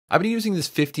I've been using this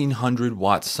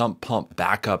 1500-watt sump pump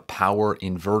backup power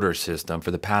inverter system for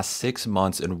the past 6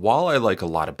 months, and while I like a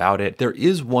lot about it, there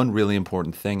is one really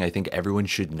important thing I think everyone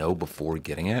should know before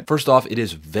getting it. First off, it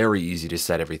is very easy to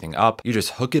set everything up. You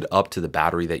just hook it up to the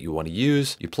battery that you want to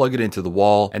use, you plug it into the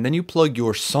wall, and then you plug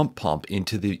your sump pump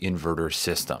into the inverter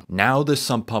system. Now the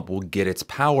sump pump will get its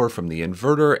power from the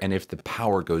inverter, and if the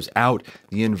power goes out,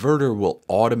 the inverter will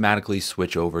automatically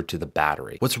switch over to the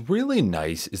battery. What's really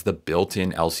nice is the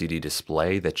built-in LCD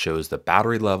display that shows the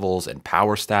battery levels and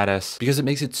power status, because it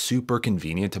makes it super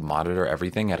convenient to monitor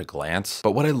everything at a glance.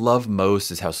 But what I love most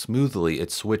is how smoothly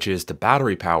it switches to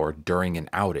battery power during an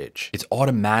outage. It's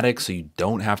automatic, so you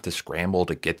don't have to scramble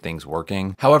to get things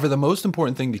working. However, the most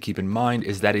important thing to keep in mind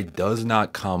is that it does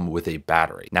not come with a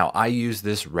battery. Now, I use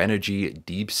this Renogy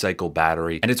deep cycle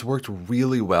battery, and it's worked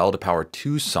really well to power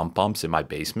 2 sump pumps in my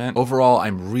basement. Overall,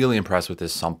 I'm really impressed with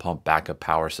this sump pump backup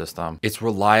power system. It's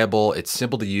reliable, it's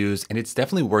simple to use, and it's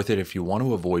definitely worth it if you want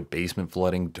to avoid basement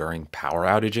flooding during power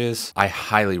outages. I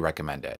highly recommend it.